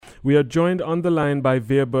We are joined on the line by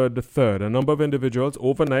Vere III. A number of individuals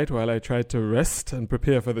overnight, while I tried to rest and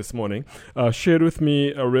prepare for this morning, shared with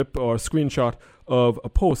me a rip or screenshot of a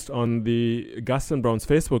post on the Gaston Browne's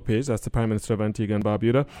Facebook page, that's the Prime Minister of Antigua and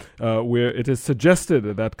Barbuda, where it is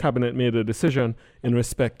suggested that Cabinet made a decision in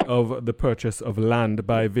respect of the purchase of land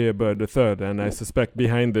by Vere III. And I suspect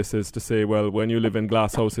behind this is to say, well, when you live in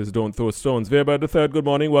glass houses, don't throw stones. Vere III, good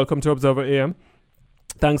morning. Welcome to Observer AM.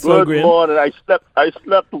 Thanks for agreeing. Good morning. I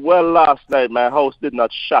slept well last night. My house did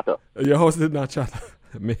not shatter. Your house did not shatter?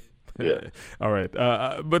 Yeah. All right.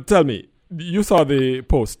 But tell me, you saw the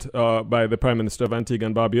post by the Prime Minister of Antigua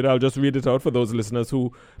and Barbuda. I'll just read it out for those listeners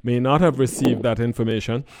who may not have received that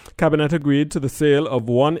information. Cabinet agreed to the sale of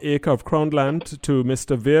 1 acre of crown land to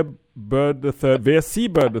Mr. Vere C.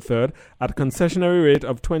 Bird III at a concessionary rate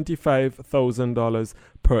of $25,000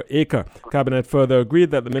 per acre. Cabinet further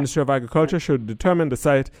agreed that the Ministry of Agriculture should determine the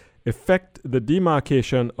site, effect the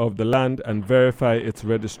demarcation of the land, and verify its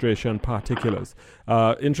registration particulars.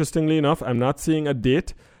 Interestingly enough, I'm not seeing a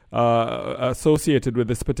date associated with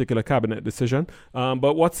this particular cabinet decision.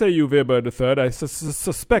 But what say you, Vere III? I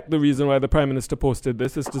suspect the reason why the Prime Minister posted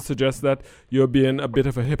this is to suggest that you're being a bit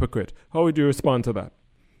of a hypocrite. How would you respond to that?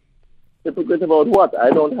 Hypocrite about what?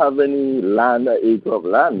 I don't have any land, an acre of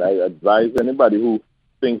land. I advise anybody who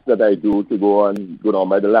thinks that I do to go down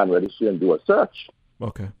by the land registry and do a search.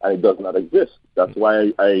 Okay. And it does not exist. That's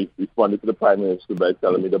why I responded to the Prime Minister by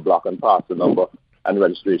telling me the block and parcel number and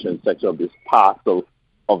registration section of this parcel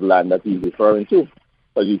of land that he's referring to.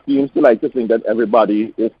 But he seems to like to think that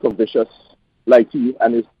everybody is covetous like he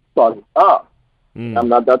and his son are. I'm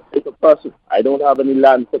not that type of person. I don't have any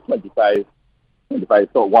land for 1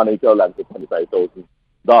 acre of land for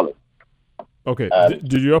 $25,000. Okay.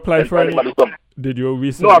 Did you apply for any? Did you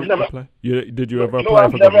recently No, I've never, apply? Did you ever apply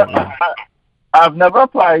for government land? I've never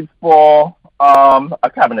applied for a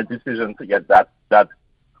cabinet decision to get that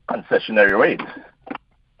concessionary rate.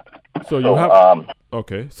 So you have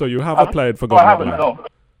okay. So you have applied for government land.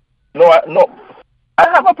 No. I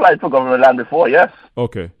have applied for government land before. Yes.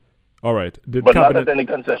 Okay. All right. But not at any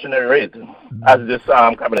concessionary rate, as this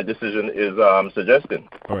cabinet decision is suggesting.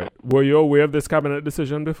 All right. Were you aware of this cabinet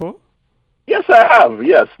decision before? Yes, I have.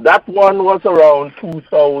 Yes, that one was around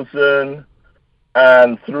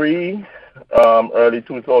 2003, early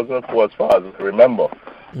 2004, as far as I remember.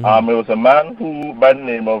 It was a man who, by the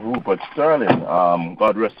name of Rupert Sterling,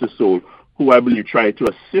 God rest his soul, who I believe tried to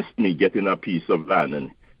assist me getting a piece of land. And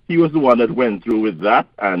he was the one that went through with that,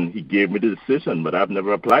 and he gave me the decision, but I've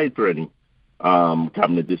never applied for any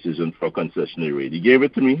cabinet decision for concessionary rate. He gave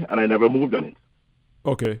it to me, and I never moved on it.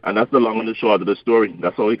 Okay. And that's the long and the short of the story.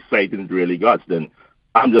 That's how exciting it really got. Then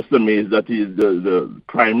I'm just amazed that the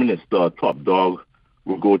Prime Minister, top dog,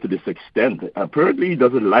 will go to this extent. Apparently, he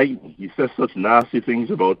doesn't like me. He says such nasty things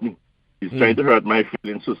about me. He's trying to hurt my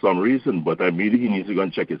feelings for some reason, but I believe he needs to go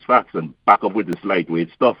and check his facts and back up with this lightweight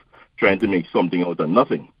stuff, trying to make something out of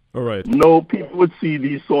nothing. All right. No, people would see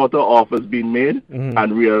these sort of offers being made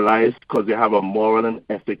and realize, because they have a moral and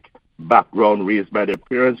ethic background raised by their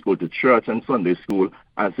parents, go to church and Sunday school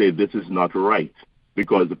and say this is not right.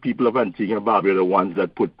 Because the people of Antigua and Barbuda are the ones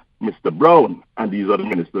that put Mr. Browne and these other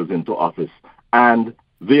ministers into office. And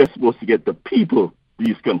they're supposed to get the people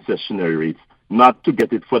these concessionary rates, not to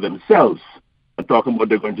get it for themselves. And talking about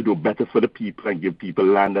they're going to do better for the people and give people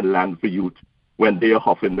land and land for youth when they are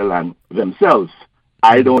huffing the land themselves.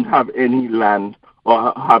 I don't have any land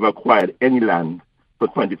or have acquired any land for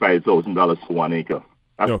 $25,000 for 1 acre.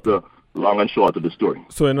 That's the long and short of the story.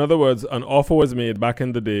 So in other words, an offer was made back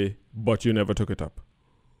in the day, but you never took it up.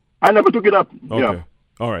 I never took it up. Okay. Yeah.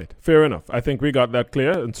 All right. Fair enough. I think we got that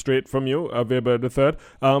clear and straight from you, Vere III.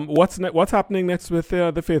 What's happening next with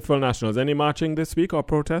the Faithful Nationals? Any marching this week or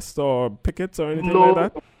protests or pickets or anything like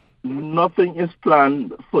that? Nothing is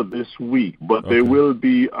planned for this week, but there will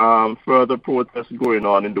be further protests going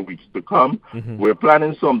on in the weeks to come. We're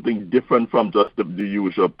planning something different from just the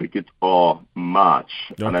usual picket or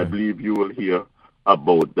march, and I believe you will hear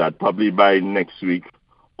about that probably by next week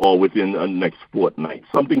or within the next fortnight.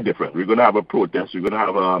 Something different. We're going to have a protest. We're going to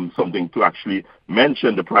have something to actually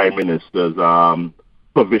mention the Prime Minister's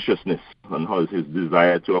perviciousness and his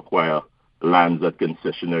desire to acquire lands at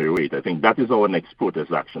concessionary rate. I think that is our next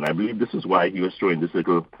protest action. I believe this is why he was throwing this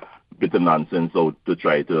little bit of nonsense out to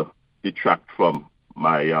try to detract from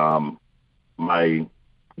my my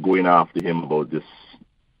going after him about this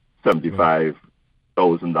 $75,000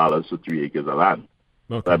 for 3 acres of land.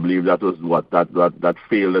 Okay. I believe that was what that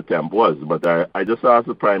failed attempt was. But I just asked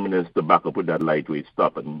the Prime Minister to back up with that lightweight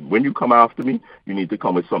stuff. And when you come after me, you need to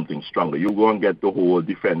come with something stronger. You go and get the whole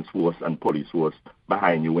defense force and police force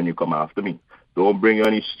behind you when you come after me. Don't bring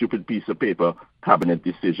any stupid piece of paper, cabinet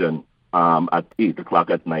decision, at 8 o'clock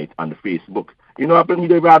at night on the Facebook. You know, he don't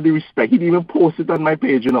even have the respect. He didn't even post it on my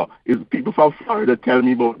page, you know. It's people from Florida tell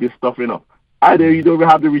me about this stuff, you know. He don't even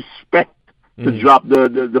have the respect to drop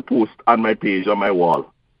the post on my page, on my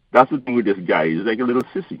wall. That's the thing with this guy. He's like a little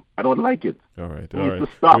sissy. I don't like it. All right. He needs to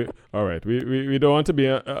stop. We don't want to be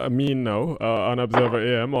a mean now on Observer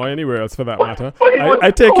AM or anywhere else for that matter.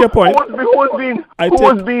 I take your point. I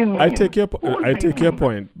take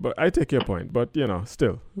your point. But you know,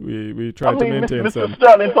 still, we try to maintain Mr. some.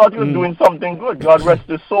 Sterling thought he was doing something good. God rest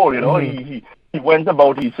his soul. You know, he went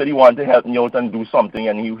about. He said he wanted to help me out and do something,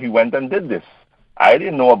 and he went and did this. I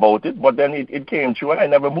didn't know about it, but then it came true, and I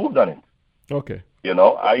never moved on it. Okay. You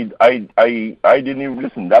know, I didn't even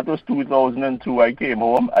listen. That was 2002. I came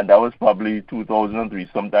home, and that was probably 2003,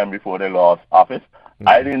 sometime before they lost office.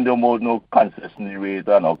 I didn't know about no concessionary rate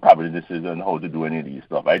or no cabinet decision how to do any of these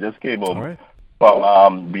stuff. I just came home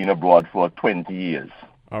from being abroad for 20 years.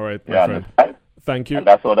 All right, my friend. Understand? Thank you. And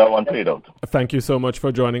that's how that one played out. Thank you so much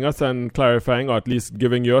for joining us and clarifying, or at least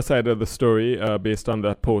giving your side of the story based on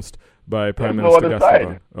that post by Prime Minister Gaston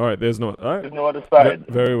Browne. All right, there's no other side.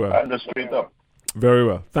 Very well. And straight up. Very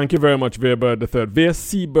well. Thank you very much, Vere Bird III. Vere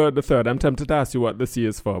C. Bird III. I'm tempted to ask you what the C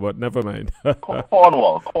is for, but never mind.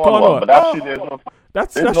 Cornwall. But actually,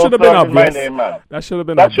 that should have been obvious. Name, man. That should have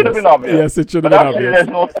been obvious. Yes, it should have been obvious. There's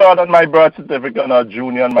no third on my birth certificate, or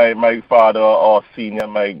junior on my father, or senior on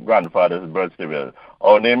my grandfather's birth certificate.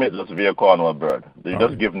 Our name is just Vere Cornwall Bird. They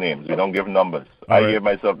just give names. We don't give numbers. I gave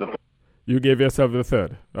myself the. You gave yourself the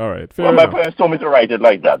third. All right. Well, my parents told me to write it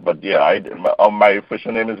like that, but yeah, my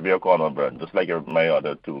official name is Vere Cornwall Bird, just like my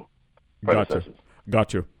other two predecessors.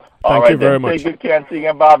 Got you. Thank you very much. Take good care,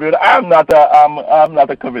 Antigua and Barbuda. I'm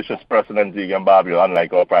not a covetous person in Antigua and Barbuda,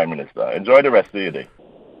 unlike our Prime Minister. Enjoy the rest of your day.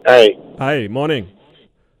 Hi. Morning.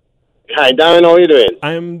 Hi, Darren. How are you doing?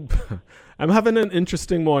 I'm having an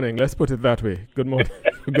interesting morning. Let's put it that way. Good morning.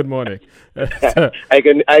 Good morning. I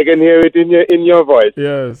can hear it in your voice.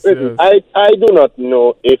 Yes. Listen, yes. I do not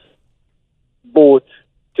know if both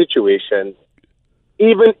situations,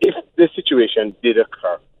 even if the situation did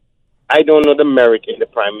occur, I don't know the merit in the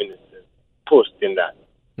Prime Minister posting that.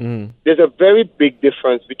 There's a very big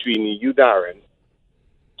difference between you, Darren,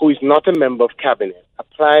 who is not a member of Cabinet,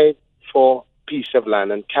 applied for piece of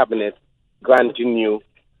land and Cabinet granting you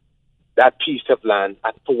that piece of land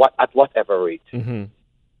at whatever rate.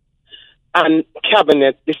 And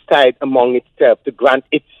Cabinet decide among itself to grant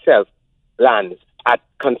itself lands at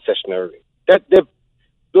concessionary rate.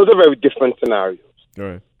 Those are very different scenarios.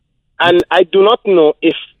 Right. And I do not know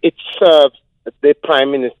if it serves the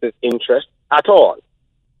Prime Minister's interest at all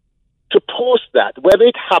to post that, whether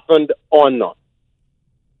it happened or not.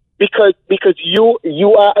 Because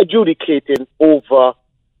you are adjudicating over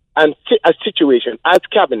a situation as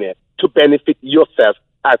Cabinet to benefit yourself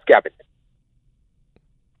as Cabinet.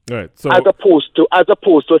 Right. So as opposed to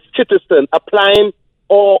a citizen applying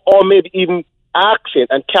or maybe even asking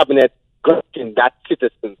and Cabinet granting that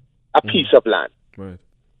citizen a piece of land. Right.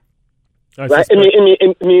 I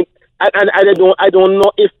mean, I don't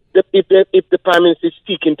know if the Prime Minister is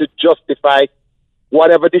seeking to justify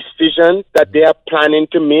whatever decision that they are planning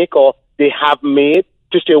to make or they have made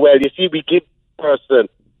to say, well, you see, we give person.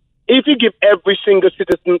 If you give every single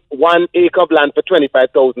citizen 1 acre of land for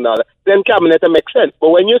 $25,000, then Cabinet makes sense.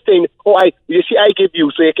 But when you're saying, I give you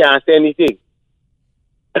so you can't say anything.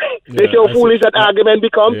 They say, how foolish that argument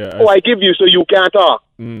becomes. I give you so you can't talk.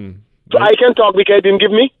 So I can talk because he didn't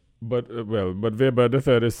give me. But Vere Bird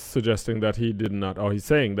III is suggesting that he did not, or he's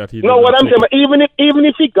saying that he did not. No, what I'm saying, it. even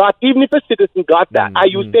if a citizen got that, are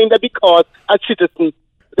you saying that because a citizen,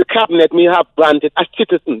 the Cabinet may have granted a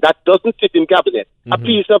citizen that doesn't sit in Cabinet a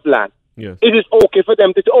piece of land? Yes. It is okay for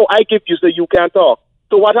them to say, I give you so you can't talk.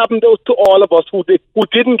 So what happened to all of us who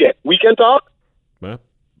didn't get? We can talk? Well,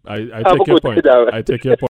 I take your point. I take your point.